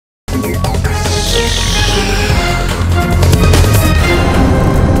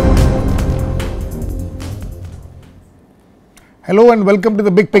Hello and welcome to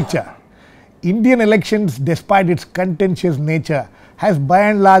the big picture. Indian elections, despite its contentious nature, has by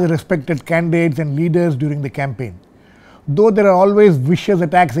and large respected candidates and leaders during the campaign. Though there are always vicious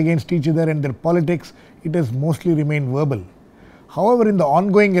attacks against each other and their politics, it has mostly remained verbal. However, in the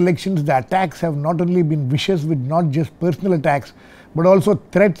ongoing elections, the attacks have not only been vicious with not just personal attacks, but also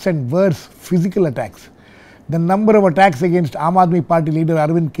threats and worse, physical attacks. The number of attacks against Aam Aadmi Party leader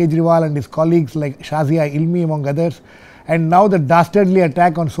Arvind Kejriwal and his colleagues like Shazia Ilmi among others, and now the dastardly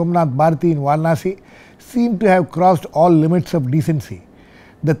attack on Somnath Bharti in Varanasi seem to have crossed all limits of decency.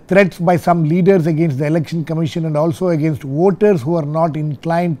 The threats by some leaders against the Election Commission and also against voters who are not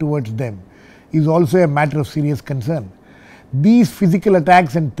inclined towards them is also a matter of serious concern. These physical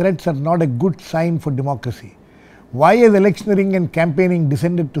attacks and threats are not a good sign for democracy. Why has electioneering and campaigning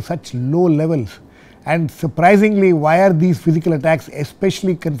descended to such low levels? And surprisingly, why are these physical attacks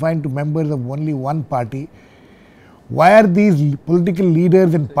especially confined to members of only one party? Why are these political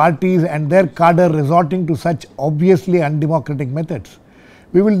leaders and parties and their cadre resorting to such obviously undemocratic methods?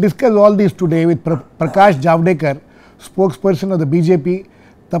 We will discuss all these today with Prakash Javadekar, spokesperson of the BJP,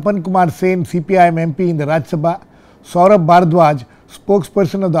 Tapan Kumar Sen, CPIM MP in the Rajya Sabha, Saurabh Bharadwaj,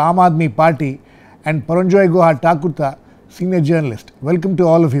 spokesperson of the Aam Aadmi Party, and Paranjoy Guha Thakurta, senior journalist. Welcome to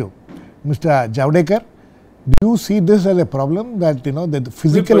all of you. Mr. Javadekar, do you see this as a problem that that the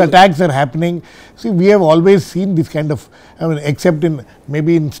physical attacks are happening? See, we have always seen this kind of, except in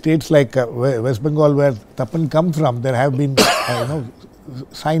maybe in states like West Bengal where Tapan comes from, there have been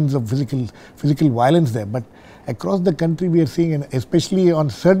signs of physical violence there. But across the country, we are seeing, especially on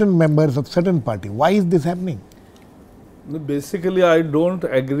certain members of certain party. Why is this happening? Basically, I don't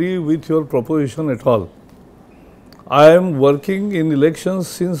agree with your proposition at all. I am working in elections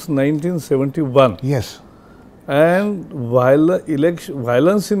since 1971. Yes. And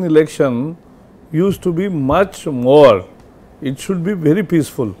violence in election used to be much more. It should be very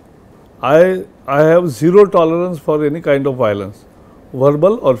peaceful. I have zero tolerance for any kind of violence,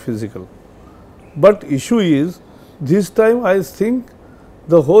 verbal or physical. But issue is, this time I think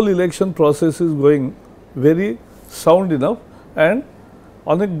the whole election process is going very sound enough and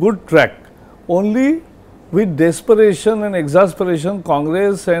on a good track. Only with desperation and exasperation,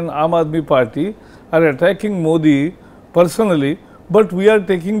 Congress and Aam Aadmi Party are attacking Modi personally, but we are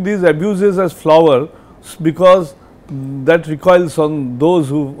taking these abuses as flower because that recoils on those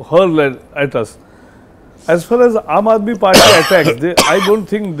who hurl at us. As far as Aam Aadmi Party attacks, I don't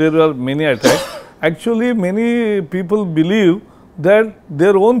think there are many attacks. Actually, many people believe that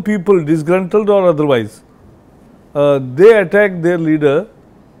their own people, disgruntled or otherwise, they attack their leader.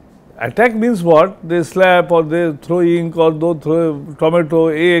 Attack means what? They slap or they throw ink or they throw tomato,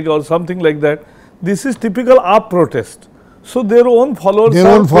 egg or something like that. This is typical AAP protest. So their own followers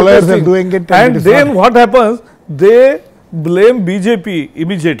are doing it. And then what happens? They blame BJP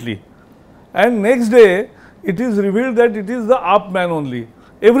immediately. And next day, it is revealed that it is the AAP man only.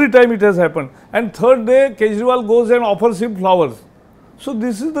 Every time it has happened. And third day, Kejriwal goes and offers him flowers. So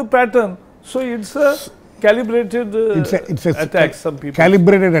this is the pattern. So it's a calibrated attacks, some people.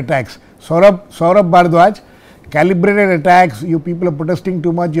 Calibrated attacks. Saurabh Bharadwaj, calibrated attacks, you people are protesting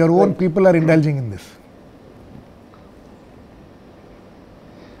too much, your own people are indulging in this.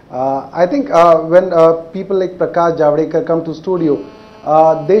 I think when people like Prakash Javadekar come to studio,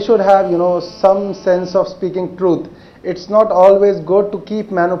 they should have some sense of speaking truth. It's not always good to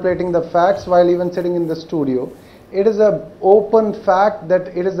keep manipulating the facts while even sitting in the studio. It is an open fact that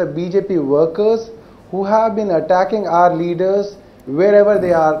it is the BJP workers who have been attacking our leaders wherever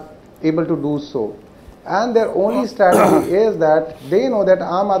they are able to do so. And their only strategy is that they know that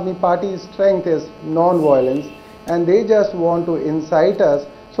Aam Aadmi Party's strength is non-violence and they just want to incite us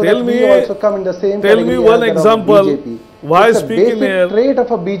so that we also come in the same category. Tell me one example. Why speaking here? It's a basic trait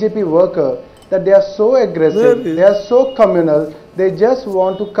of a BJP worker that they are so aggressive, they are so communal, they just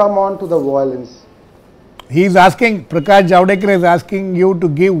want to come on to the violence. He is asking, Prakash Javadekar is asking you to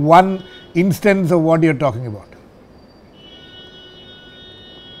give one instance of what you are talking about.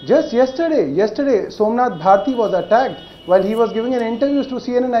 Just yesterday, Somnath Bharti was attacked while he was giving an interview to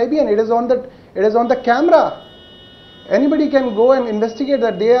CNN IBN. It is on the camera. Anybody can go and investigate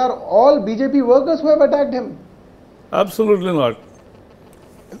that they are all BJP workers who have attacked him. Absolutely not.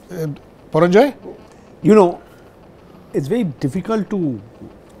 Paranjoy? It's very difficult to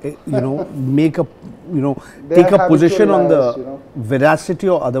make a take a position on the veracity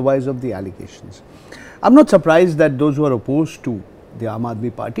or otherwise of the allegations. I'm not surprised that those who are opposed to the Aam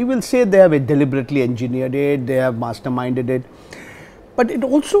Aadmi Party will say they have deliberately engineered it, they have masterminded it. But it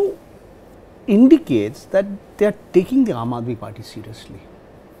also, indicates that they are taking the Aam Aadmi Party seriously.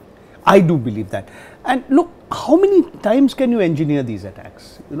 I do believe that. And look, how many times can you engineer these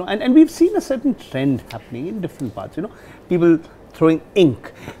attacks? You know, and we've seen a certain trend happening in different parts. You know, people throwing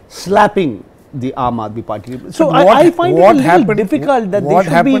ink, slapping the Aam Aadmi Party. So I find it a little difficult that they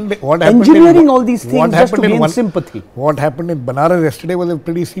should be engineering all these things just to gain sympathy. What happened in Banaras yesterday was a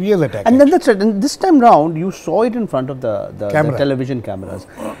pretty serious attack. And then that's it. And this time round, you saw it in front of the television cameras.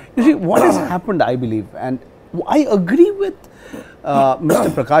 You see, what has happened, I believe, and I agree with Mr.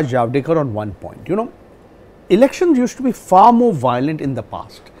 Prakash Javadekar on one point. You know, elections used to be far more violent in the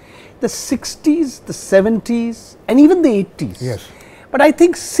past. The 60s, the 70s, and even the 80s. Yes. But I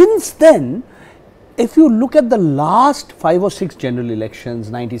think since then, if you look at the last 5 or 6 general elections,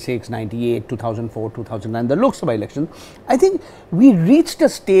 96, 98, 2004, 2009, the Lok Sabha elections, I think we reached a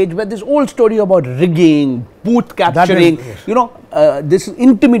stage where this old story about rigging, booth capturing, you know, this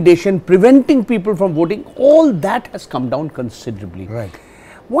intimidation, preventing people from voting, all that has come down considerably. Right.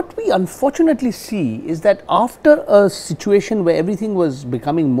 What we unfortunately see is that after a situation where everything was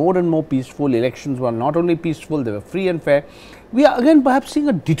becoming more and more peaceful, elections were not only peaceful, they were free and fair, we are again perhaps seeing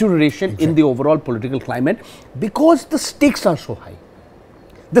a deterioration in the overall political climate because the stakes are so high.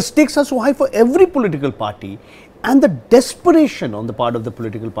 The stakes are so high for every political party, and the desperation on the part of the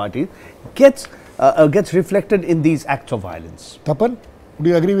political party gets reflected in these acts of violence. Tapan, do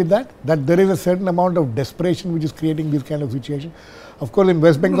you agree with that? That there is a certain amount of desperation which is creating this kind of situation? Of course, in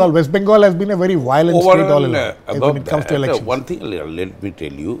West Bengal, West Bengal has been a very violent state all along when it comes to elections. One thing, let me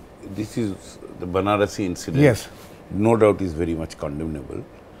tell you, this is the Banarasi incident. Yes. No doubt is very much condemnable.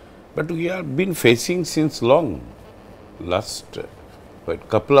 But we have been facing since long, last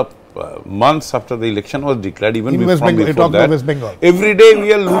couple of months after the election was declared, even before that. West Bengal. Every day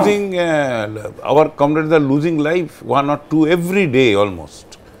we are losing, our comrades are losing life, 1 or 2 every day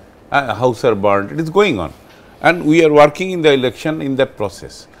almost. Houses are burnt, it is going on. And we are working in the election in that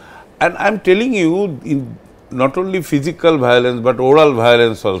process. And I am telling you, in not only physical violence, but oral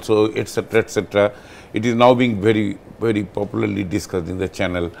violence also, etc., etc., it is now being very, very popularly discussed in the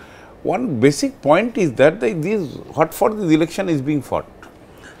channel. One basic point is that what for this election is being fought.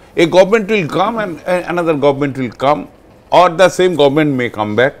 A government will come and another government will come, or the same government may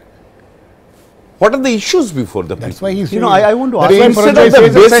come back. What are the issues before the people? That's why he's, you know, I want to ask, instead of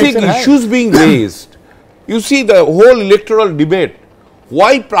the basic issues being raised, you see the whole electoral debate,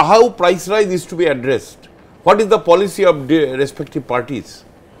 how price rise is to be addressed, what is the policy of the respective parties?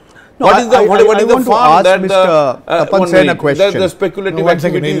 No, what is the fund that the speculative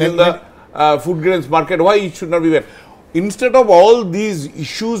activities in the food grains market, why it should not be there? Instead of all these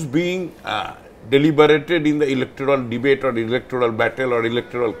issues being deliberated in the electoral debate or electoral battle or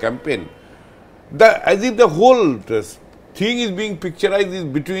electoral campaign, as if the whole thing is being picturized is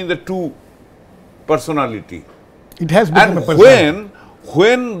between the two personality. It has become a personality. And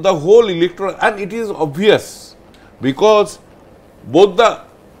when the whole electoral, and it is obvious because both the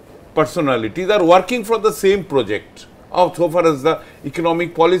personalities are working for the same project so far as the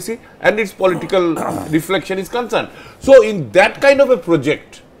economic policy and its political reflection is concerned. So, in that kind of a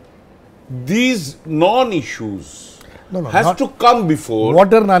project, these non-issues has to come before.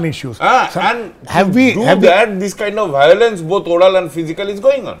 What are non-issues? And this kind of violence, both oral and physical, is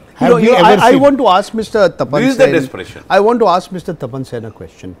going on. I want to ask Mr. Tapan. This is the desperation. I want to ask Mr. Tapan Sen a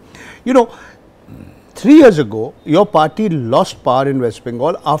question. You know, 3 years ago, your party lost power in West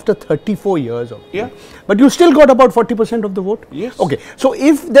Bengal after 34 years of but you still got about 40% of the vote? Yes. Okay. So,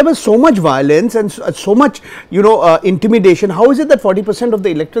 if there was so much violence and so much, you know, intimidation, how is it that 40% of the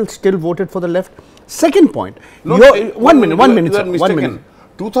electorate still voted for the left? Second point. No, one minute, sir.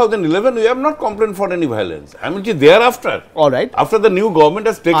 2011, we have not complained for any violence. I mean, thereafter. All right. After the new government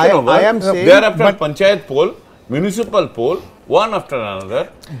has taken over, I am saying, thereafter panchayat poll, municipal poll, one after another,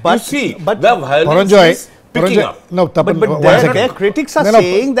 but you see, the violence is picking up. No, Tapan, but their critics are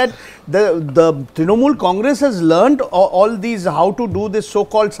saying that the Trinamool Congress has learned all these, how to do this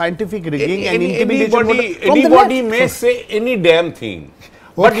so-called scientific rigging and intimidation. Anybody may say any damn thing,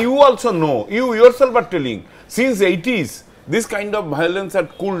 but you also know, you yourself are telling, since 80s, this kind of violence had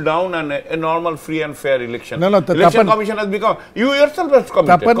cooled down and a normal free and fair election. Election Commission has become, you yourself have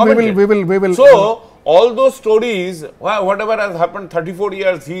commented. We will. So, all those stories, whatever has happened 34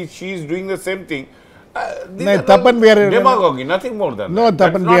 years, she is doing the same thing. Tapan, we are demagogy, nothing more than that.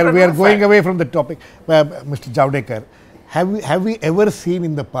 Tapan, we are going away from the topic. Mr. Javadekar, have we ever seen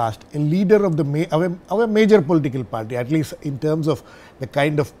in the past a leader of a major political party, at least in terms of the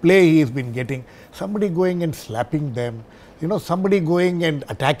kind of play he has been getting, somebody going and slapping them, you know, somebody going and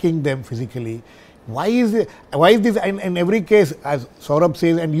attacking them physically? Why is this in every case, as Saurabh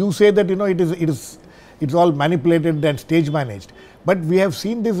says, and you say that it's all manipulated and stage managed. But we have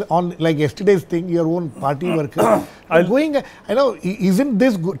seen this on, like yesterday's thing, your own party workers going. I know, isn't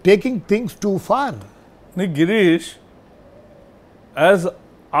this taking things too far? Girish, as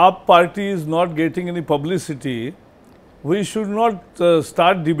our party is not getting any publicity, we should not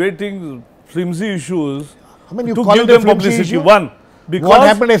start debating flimsy issues I mean, you to call give it a them flimsy publicity. issue? One, because What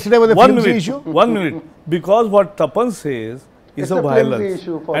happened yesterday was a flimsy issue? 1 minute. Because what Tapan says is It's a a flimsy violence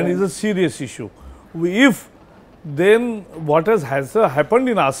issue for and him. is a serious issue. If then what has happened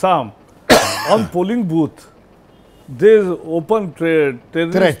in Assam on polling booth, they open terrorists,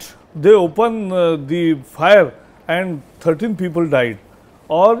 Threats. they open the fire and 13 people died.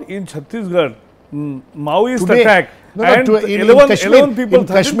 Or in Chhattisgarh, Maoist Today- attack No, and in 11 people, in 13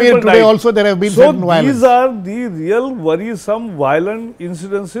 Kashmir people today died. also there have been So certain violence. these are the real worrisome violent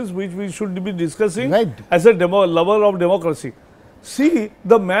incidences which we should be discussing Right. as a lover of democracy. See,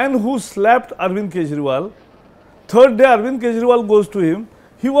 the man who slapped Arvind Kejriwal, third day Arvind Kejriwal goes to him,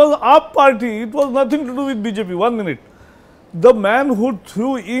 he was AAP party, it was nothing to do with BJP, 1 minute. The man who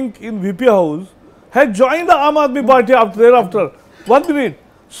threw ink in VP House had joined the Aam Aadmi party thereafter, 1 minute.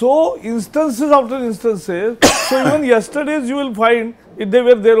 So, instances after instances, so even yesterday's you will find they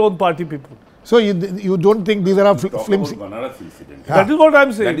were their own party people. So you don't think these are flimsy? Banaras incident. That is what I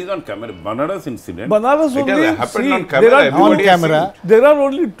am saying. That is on camera. Banaras incident. Banaras it only, has happened see, on camera. there are Everybody on has camera. seen. There are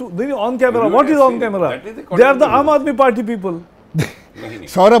only two, they on camera. Everybody What is has on seen. camera? That is the They are the content. Aam Aadmi party people.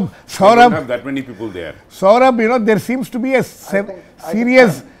 Saurabh, We don't have that many people there. Saurabh, there seems to be a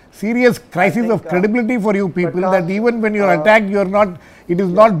serious crisis of credibility for you people, that even when you are attacked, you are not. It is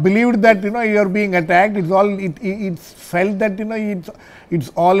not believed that you are being attacked. It's all. It's felt that it's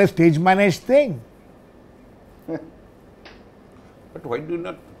all a stage managed thing. But why do you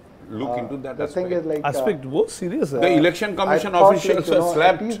not look into that The thing aspect? is like Aspect, वो serious The है. election commission I thought, officials like, were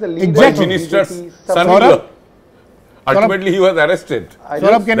slapped at least the by leaders Exactly. of minister's BJP, son-in-law. Ultimately, he was arrested.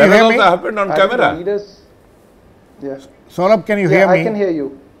 Saurabh, can That you has hear also me? happened on I think the camera. leaders, yeah, Saurabh, can you hear me? I can hear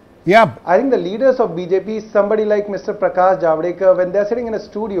you. Yeah. I think the leaders of BJP, somebody like Mr. Prakash Javadekar, when they are sitting in a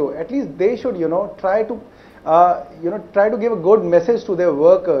studio, at least they should, try to give a good message to their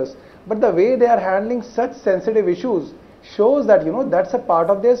workers. But the way they are handling such sensitive issues shows that, that's a part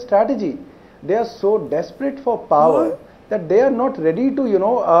of their strategy. They are so desperate for power that they are not ready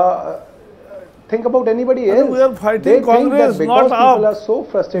to, think about anybody else. We are fighting They think Congress, that not because people AAP. are so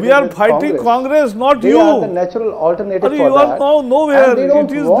frustrated We are with fighting Congress, not they you. are the natural alternative Arey, for you are that. now nowhere. And they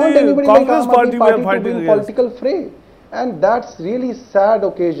don't It is want the anybody Congress like Aam party Aadmi we are party to fighting be in against. political fray. And that's really sad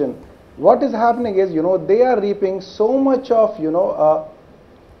occasion. What is happening is, they are reaping so much of,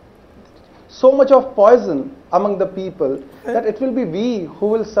 so much of poison among the people that it will be we who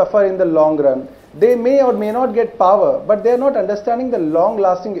will suffer in the long run. They may or may not get power, but they are not understanding the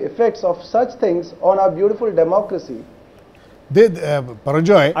long-lasting effects of such things on our beautiful democracy.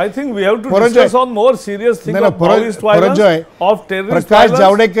 Paranjoy. I think we have to Paranjoy. discuss on more serious things of Maoist violence, Paranjoy, of terrorist Prakash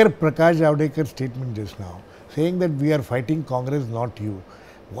violence. Javadekar statement just now, saying that we are fighting Congress, not you.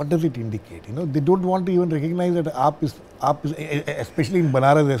 What does it indicate? They don't want to even recognize that AAP is especially in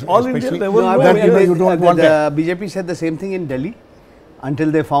Banaras, All India especially level, that you don't want that. The BJP said the same thing in Delhi, until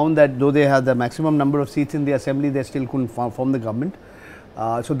they found that though they have the maximum number of seats in the assembly, they still couldn't form the government.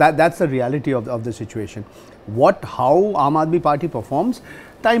 So that's the reality of the situation. How Aam Aadmi Party performs,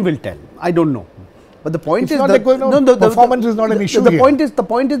 time will tell. I don't know. But the point It's is not that like, performance is not an issue The here. point is the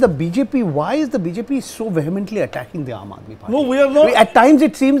BJP. Why is the BJP so vehemently attacking the Aam Aadmi Party? No, we are not. At times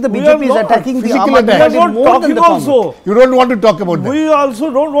it seems the We BJP are is not attacking the physical Aam Aadmi attack. We Party are not more than talking the Congress. also. You don't want to talk about that. We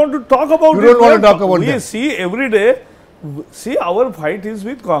also don't want to talk about You it. don't want to We are talk about we them. see every day, see our fight is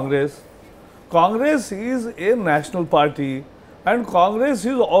with Congress. Congress is a national party and Congress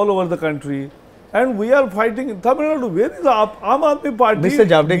is all over the country. And we are fighting in Tamil Nadu. Where is Aam Aadmi Party? Mr.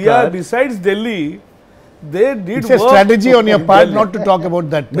 Javadekar. We are besides Delhi. They did It's a work strategy on your part Delhi. not to talk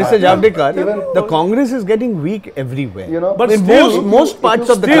about that. Mr. Javadekar, Even- the Congress is getting weak everywhere. But in still, most parts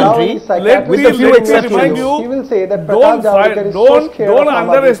of the still, country, let with me, a few let me exceptions, remind you, He will say that don't, Prakash Javadekar is so don't, scared don't of Aam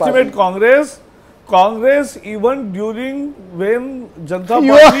Aadmi underestimate Party. Congress. Congress, even during when Janata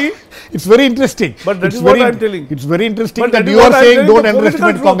You Party, are, it's very interesting. But that It's is what very- I am telling. It's very interesting but that is you what are I am saying telling, don't the political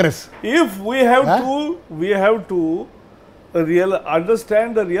underestimate truth. Congress. If we have to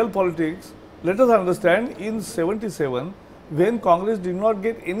understand the real politics, let us understand in 77, when Congress did not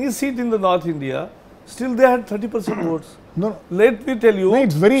get any seat in the North India, still they had 30% votes. No, Let me tell you. no,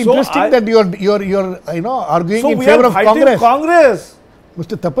 it's very so interesting I- that you're arguing so in we favor are of fighting Congress.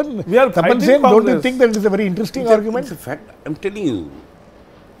 Mr. Tapan, We are Tapan fighting said, don't you Congress. think that it is a very interesting argument? It's a fact. I'm telling you.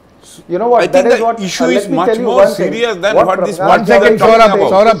 You know what? I think the issue is much more serious than what this. 1 second,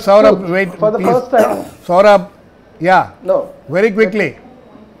 Saurabh, wait. For the first time. Saurabh, yeah. No. Very quickly.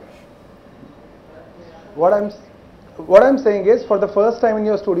 What I'm saying is, for the first time in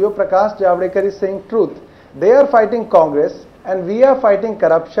your studio, Prakash Javadekar is saying truth. They are fighting Congress, and we are fighting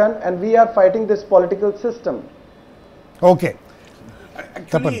corruption, and we are fighting this political system. Okay.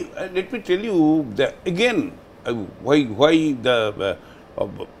 Actually, let me tell you that again, why the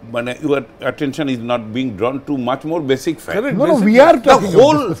your attention is not being drawn to much more basic facts. No, we are talking the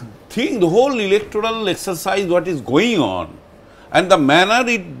whole thing, the whole electoral exercise, what is going on, and the manner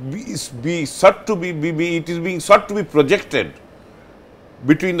it is being sought to be projected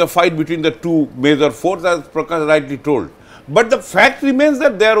between the fight between the two major forces, as Prakash rightly told. But the fact remains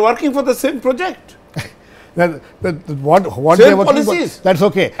that they are working for the same project. What same they are working policies. for, that's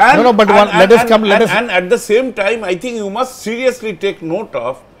okay. And, but let us come. And at the same time, I think you must seriously take note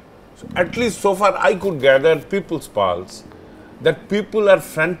of, at least so far I could gather people's pulse, that people are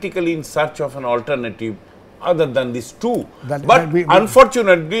frantically in search of an alternative other than these two. But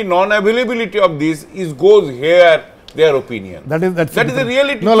unfortunately, non-availability of this goes here. Their opinion. That is the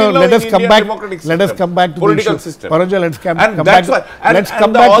reality. No, let us come back. Let us come back to political the issue. system. Paranjoy, let's come and back. Let's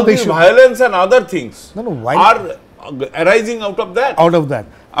come back to the issue. Violence and other things are arising out of that. Out of that.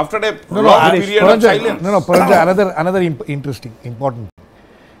 After a long period of silence. Paranjoy, another interesting, important.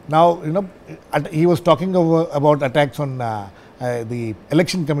 Now, he was talking about attacks on the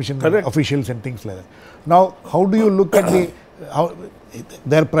election commission officials and things like that. Now, how do you look at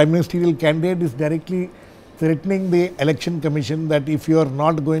their prime ministerial candidate is directly threatening the election commission that if you are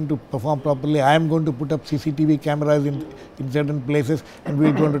not going to perform properly, I am going to put up CCTV cameras in certain places and we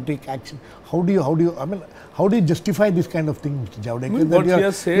are going to take action. How do you justify this kind of thing, Mr. Javadekar? What he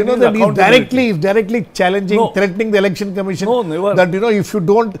has said that he is directly challenging, threatening the election commission. No, never. That if you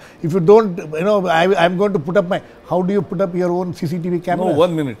don't, I am going to put up how do you put up your own CCTV cameras? No,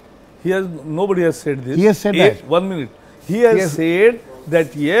 1 minute. Nobody has said this. He has said that. 1 minute. He has said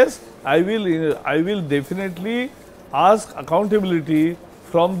that yes, I will definitely ask accountability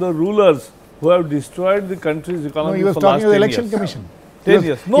from the rulers who have destroyed the country's economy. No, he was talking to the election commission. 10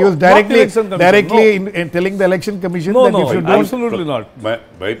 years. No, he was directly in telling the election commission that if you don't. Absolutely not. By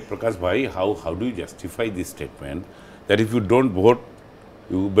Prakash bhai, how do you justify this statement that if you don't vote,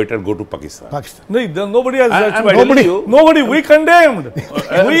 you better go to Pakistan? No, nobody has nobody. We condemned.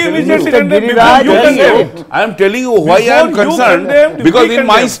 We immediately condemned. You condemned. I am telling you why I am concerned, because in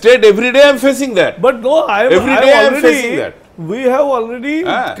my state every day I am facing that. But no, I am facing that. We have already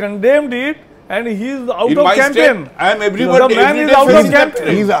condemned it, and he is out of campaign. I am everybody. The man is out of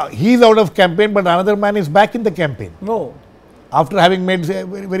campaign. He is out of campaign, but another man is back in the campaign. No. After having made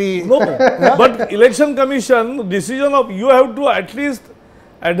very. No. But election commission decision of you have to at least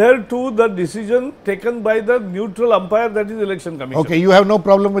adhere to the decision taken by the neutral umpire, that is election commission. Okay, you have no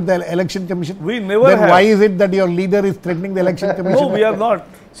problem with the election commission? We never have. Then why is it that your leader is threatening the election commission? No, we are not.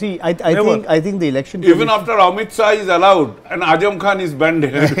 See, I think the election commission. Even after Amit Shah is allowed and Azam Khan is banned,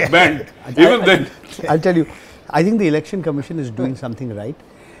 even then. I'll tell you, I think the election commission is doing something right.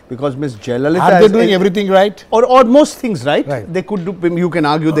 Because Ms. Jayalalitha are they doing everything right? Or most things right. They could do, you can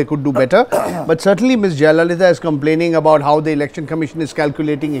argue they could do better. But certainly Ms. Jayalalitha is complaining about how the election commission is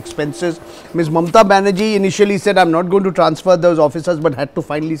calculating expenses. Ms. Mamata Banerjee initially said, I'm not going to transfer those officers, but had to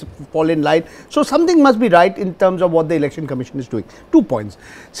finally fall in line. So something must be right in terms of what the election commission is doing. 2 points.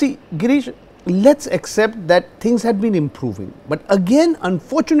 See, Girish, let's accept that things had been improving. But again,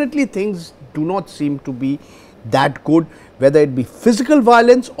 unfortunately, things do not seem to be that good, whether it be physical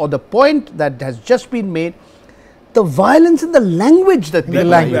violence or the point that has just been made, the violence in the language that people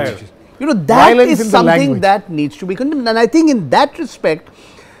use. That violence is something that needs to be condemned. And I think in that respect,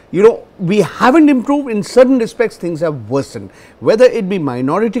 we haven't improved. In certain respects, things have worsened. Whether it be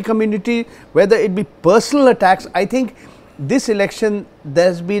minority community, whether it be personal attacks, I think this election,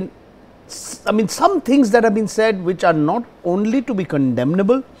 there's been, some things that have been said which are not only to be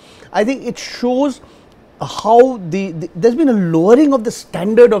condemnable. I think it shows how there's been a lowering of the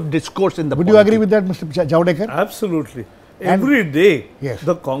standard of discourse in the Would you agree with that, Mr. Javadekar? Absolutely. Every day,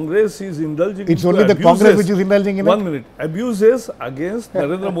 the Congress is indulging in It's only the Congress which is indulging in 1 minute. Abuses against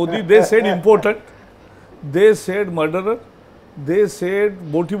Narendra Modi. They said important. They said murderer. They said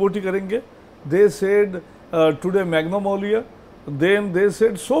boti karenge. They said today Magnolia. Then they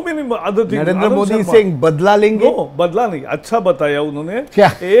said so many other things. Narendra Modi is saying badla lenge. No, badla nahi. अच्छा बताया उन्होंने.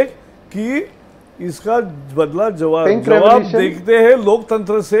 एक कि इसका बदला जवाब देखते हैं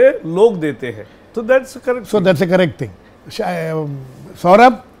लोकतंत्र से लोग देते हैं. So that's correct. So that's a correct thing.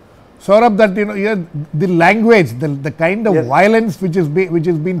 Saurabh, Saurabh, that the language, the kind of violence which has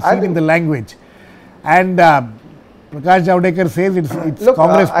been seen in the language, and Prakash Javadekar says it's look,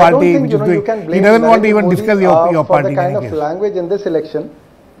 Congress I don't party think, which is doing. you can blame He doesn't want to Narendra even Modi, discuss your for party. the kind in any of case. language in this election.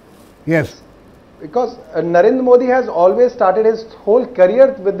 Yes. Because Narendra Modi has always started his whole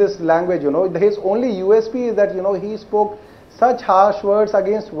career with this language, His only USP is that, he spoke such harsh words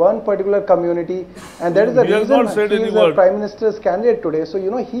against one particular community, and that is the reason he is the Prime Minister's candidate today. So,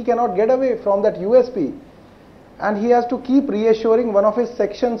 he cannot get away from that USP. And he has to keep reassuring one of his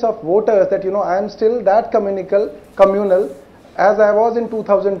sections of voters that, I am still that communal as I was in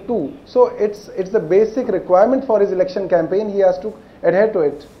 2002. So, it's the basic requirement for his election campaign. He has to adhere to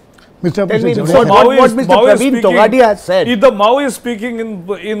it. Tell me Javadekar. what Mr. Praveen Togadia has said. If the Mao is speaking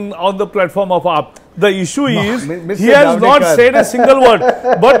on the platform of AAP, the issue is Mr. he has not Javadekar. said a single word.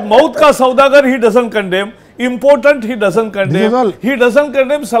 But Maut ka Saudagar he doesn't condemn. Important he doesn't condemn. He doesn't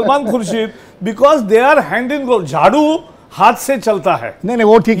condemn Salman Khurshid because they are hand in glove. Jhadu हाथ से चलता है. नहीं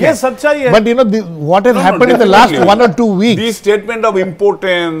वो ठीक है. ये सच्चाई है. But what has happened in the last 1 or 2 weeks. These statement of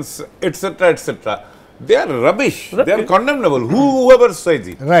importance, etc., they are rubbish. They are condemnable. Whoever says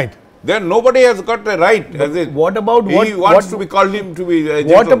it. Right. Then nobody has got a right. What about he wants to be called him to be a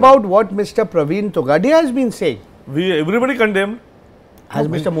what about what Mr. Praveen Togadia has been saying? Everybody condemned. Has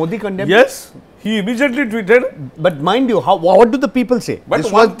Mr. Modi condemned? Yes. He immediately tweeted. But mind you, what do the people say? But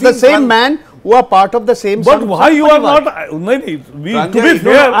this was the same man who are part of the same. But why you are not? To be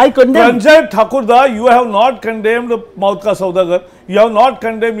fair, I condemn. Paranjoy, Thakurta, you have not condemned Maut ka Saudagar. You have not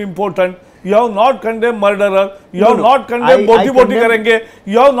condemned important. You have not condemned murderer. You have not condemned boti karenge.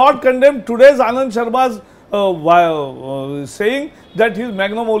 You have not condemned today's Anand Sharma's saying that he is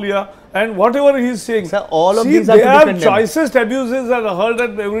magnolia and whatever he is saying. Sir, all of See, these are to be condemned. They have choicest abuses that are heard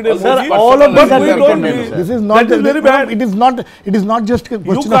at everyday. Sir, all of these are to be don't condemned. This is not. That is very bad. It is not just a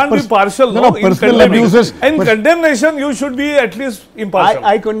question You can't be partial. No, personal abuses. In condemnation, you should be at least impartial.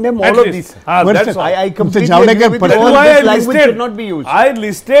 I condemn all of these. That's all. I completely Javadekar, agree with you. that's All why this I language listed- should not be used. I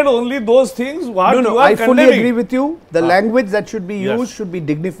listed only those things what you are I fully condemning. agree with you. The language that should be used should be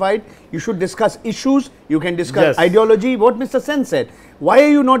dignified. You should discuss issues. You can discuss ideology. What Mr. Sen said. Why are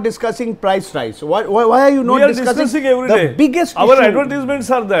you not discussing price rise? Why are you not We are discussing every day. the biggest Our issue? advertisements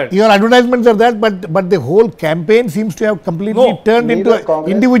are that. Your advertisements are that, but the whole campaign seems to have completely turned into an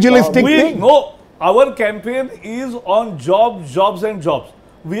individualistic thing. No, our campaign is on jobs and jobs.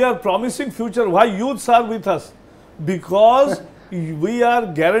 We are promising future. Why youths are with us? Because we are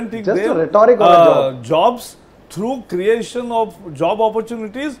guaranteeing Just them a rhetoric of a job. jobs through creation of job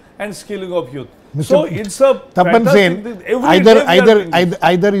opportunities and skilling of youth. So it's a Tapan saying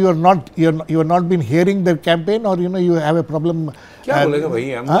either you are not been hearing the campaign or you have a problem. क्या बोलेगा भाई?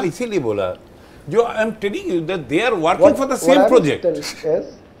 हमको इसीलिए बोला. I am telling you that they are working for the same project.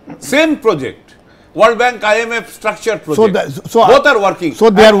 Same project. World Bank, IMF structured project. So both are working. So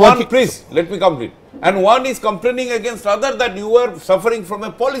they are working. Please let me complete. And one is complaining against other that you are suffering from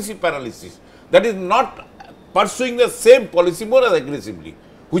a policy paralysis. That is not pursuing the same policy more aggressively,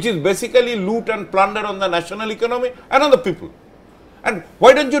 which is basically loot and plunder on the national economy and on the people. And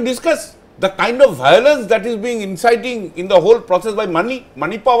why don't you discuss the kind of violence that is being inciting in the whole process by money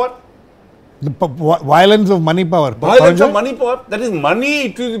power? The violence of money power. Violence of money power, that is money,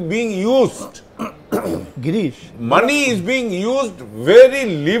 it is being used. Girish. Money is being used very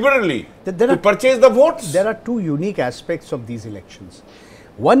liberally to purchase the votes. There are two unique aspects of these elections.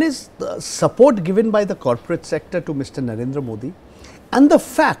 One is the support given by the corporate sector to Mr. Narendra Modi, and the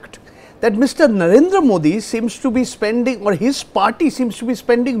fact that Mr. Narendra Modi seems to be spending, or his party seems to be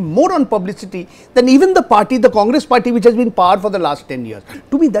spending more on publicity than even the party, the Congress party, which has been in power for the last 10 years.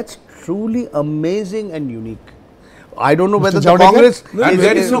 To me, that's truly amazing and unique. I don't know whether the Congress... And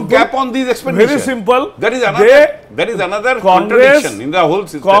there is no cap on these expenditures. Very simple. There is another contradiction in the whole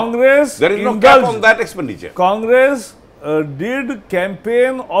system. Congress there is no cap on that expenditure. Congress did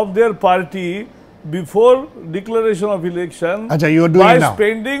campaign of their party before declaration of election you are doing by now.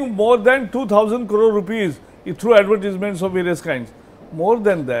 spending more than 2,000 crore rupees through advertisements of various kinds. More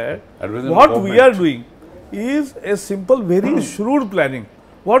than that, what we are doing is a simple, very shrewd planning.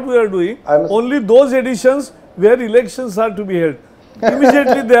 What we are doing, only those editions where elections are to be held,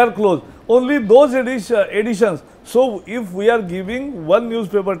 immediately they are closed. Only those editions. So, if we are giving one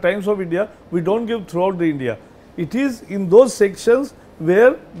newspaper, Times of India, we don't give throughout the India. It is in those sections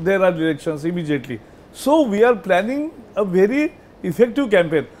where there are elections immediately. So, we are planning a very effective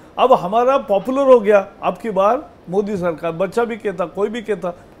campaign. अब हमारा popular हो गया, आपकी बार मोदी सरकार, बच्चा भी कहता, कोई भी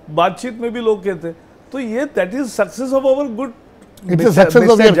कहता, बातचीत में भी लोग कहते, तो ये that is success of our good It's a success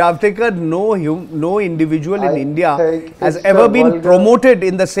of Mr. your... Javadekar, no individual in I India think has it's ever a been vulgar- promoted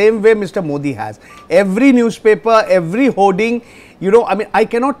in the same way Mr. Modi has. Every newspaper, every hoarding, I mean, I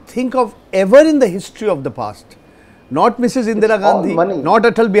cannot think of ever in the history of the past. Not Mrs. Indira It's all Gandhi, money. not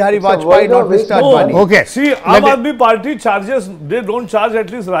Atal Bihari It's a Vajpayee, vulgar not waste Mr. of Advani. money. Okay. See, Let Aam it- Aadmi Party charges, they don't charge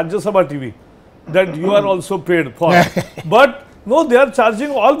at least Rajya Sabha TV that you are also paid for. But no, they are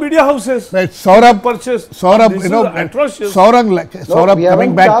charging all media houses. Right, Saurabh, Purchase. Saurabh, This you know, is atrocious. Saurabh, No, Saurabh we coming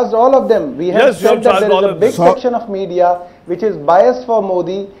haven't back. charged all of them. We have Yes, you have said that charged there all is a of big them. section of media which is biased for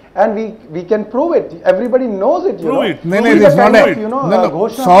Modi, and we can prove it. Everybody knows it. Prove it. No, Prove no, it. it's not a- You know, no, no,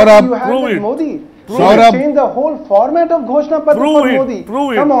 Ghoshna Saurabh, Patra you had prove with it. Modi. Saurabh- You changed the whole format of Ghoshna Patra Prove for it, Modi.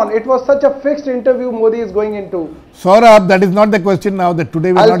 prove it. Come on, it was such a fixed interview Modi is going into. Saurabh, that is not the question now. That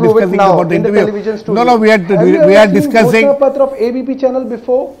today we are I'll not prove it discussing now about the in the interview. television studio. No, we are Have you we are ever seen discussing. Ghoshna Patra of ABP channel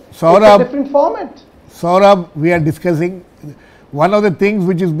before. Saurabh- It's a different format. Saurabh, we are discussing one of the things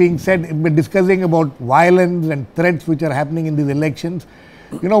which is being said. We're discussing about violence and threats which are happening in these elections.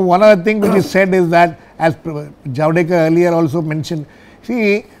 You know, one of the things which is said is that, as Javadekar earlier also mentioned,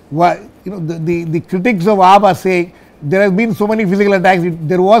 see, the critics of AAP are saying there have been so many physical attacks.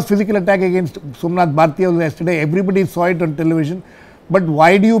 There was physical attack against Somnath Bhartiya yesterday. Everybody saw it on television. But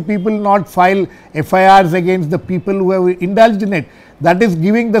why do you people not file FIRs against the people who have indulged in it? That is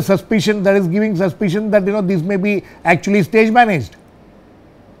giving the suspicion. That is giving suspicion that this may be actually stage managed.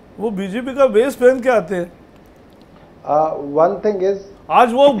 वो BJP का waste पहन के आते हैं. One thing is,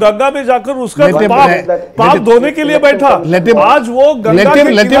 आज वो गंगा में जाकर उसका Let him- पाप let- धोने के लिए बैठा. Let him- आज वो गंगा let के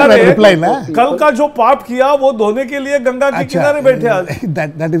him किनारे reply, ना? कल का जो पाप किया वो धोने के लिए गंगा के किनारे बैठे आज.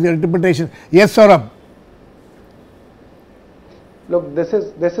 that is your interpretation. Yes, Saurabh. look, this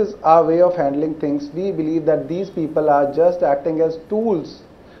is our way of handling things. We believe that these people are just acting as tools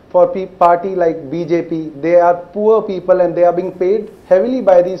for party like BJP. They are poor people and they are being paid heavily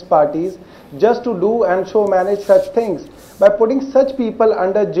by these parties just to do and show manage such things. By putting such people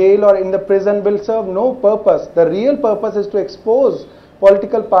under jail or in the prison will serve no purpose. The real purpose is to expose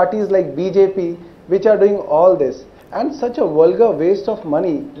political parties like BJP which are doing all this. And such a vulgar waste of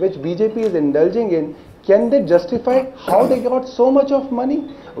money which BJP is indulging in, can they justify how they got so much of money?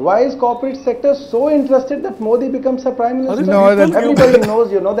 Why is corporate sector so interested that Modi becomes a prime minister? No, that- Everybody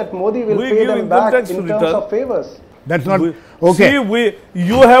knows, that Modi will We pay give them income back tax in to terms return. of favors. That's not See, okay.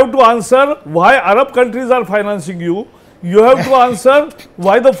 you have to answer why Arab countries are financing you. You have to answer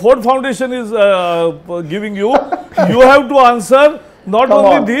why the Ford Foundation is giving you. You have to answer not Come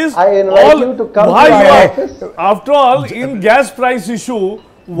only on, this, I invite you to come why to you our are, office. after all, in gas price issue,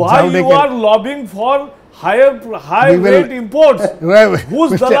 why you Javadekar. are lobbying for high We will- rate imports? Well,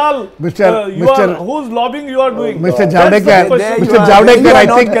 Whose Mr. dalal Mr. you are? Whose lobbying you are doing? Mr. That's the Javadekar, question. you Mr. are- Javadekar, you are I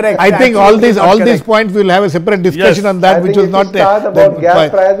not think correct. I think all Absolutely these not these correct. points we will have a separate discussion Yes. on that, I which think was if you not start about gas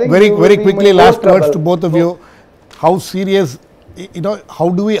pricing, very you will very be quickly. in more Last words to trouble. both of you. How serious? How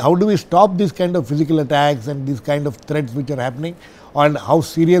do we stop these kind of physical attacks and these kind of threats which are happening, and how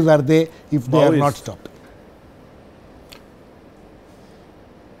serious are they if they are not stopped?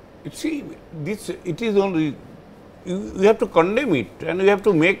 See, it is only, you have to condemn it, and you have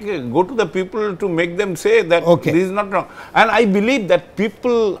to go to the people to make them say that Okay. this is not wrong. And I believe that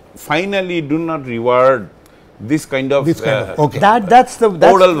people finally do not reward this kind of, okay. That's the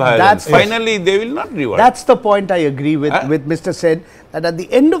oral violence. that's Finally, they will not reward. That's the point I agree with Huh? Mr. Said, that at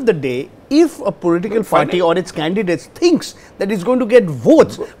the end of the day, if a political party or its candidates thinks that it's going to get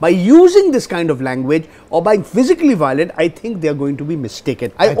votes by using this kind of language or by physically violent, I think they are going to be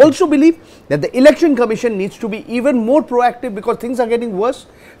mistaken. I also believe that the Election Commission needs to be even more proactive because things are getting worse.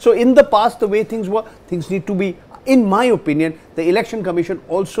 So in the past, the way things were, things need to be, in my opinion, the Election Commission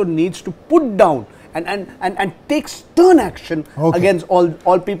also needs to put down and take stern action against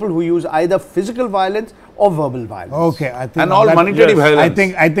all people who use either physical violence or verbal violence. Okay, I think and on all that- monetary yes.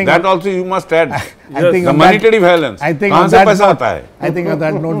 violence. I think that also you must add. I think the on monetary that, violence. I think कहाँ on से that पैसा note, आता है? I think on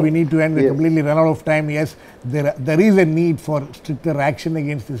that note we need to end. We completely run out of time. Yes, there is a need for stricter action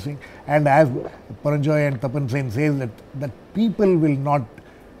against this thing. And as Paranjoy and Tapan says that people will not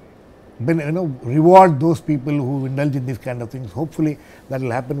reward those people who indulge in these kind of things. Hopefully that will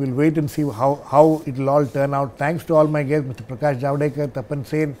happen. We'll wait and see how it will all turn out. Thanks to all my guests, Mr. Prakash Javadekar, Tapan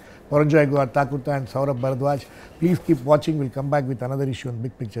Sen, Paranjoy, Guha, Thakurta and Saurabh Bharadwaj. Please keep watching. We'll come back with another issue on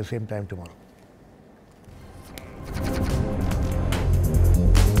Big Picture same time tomorrow.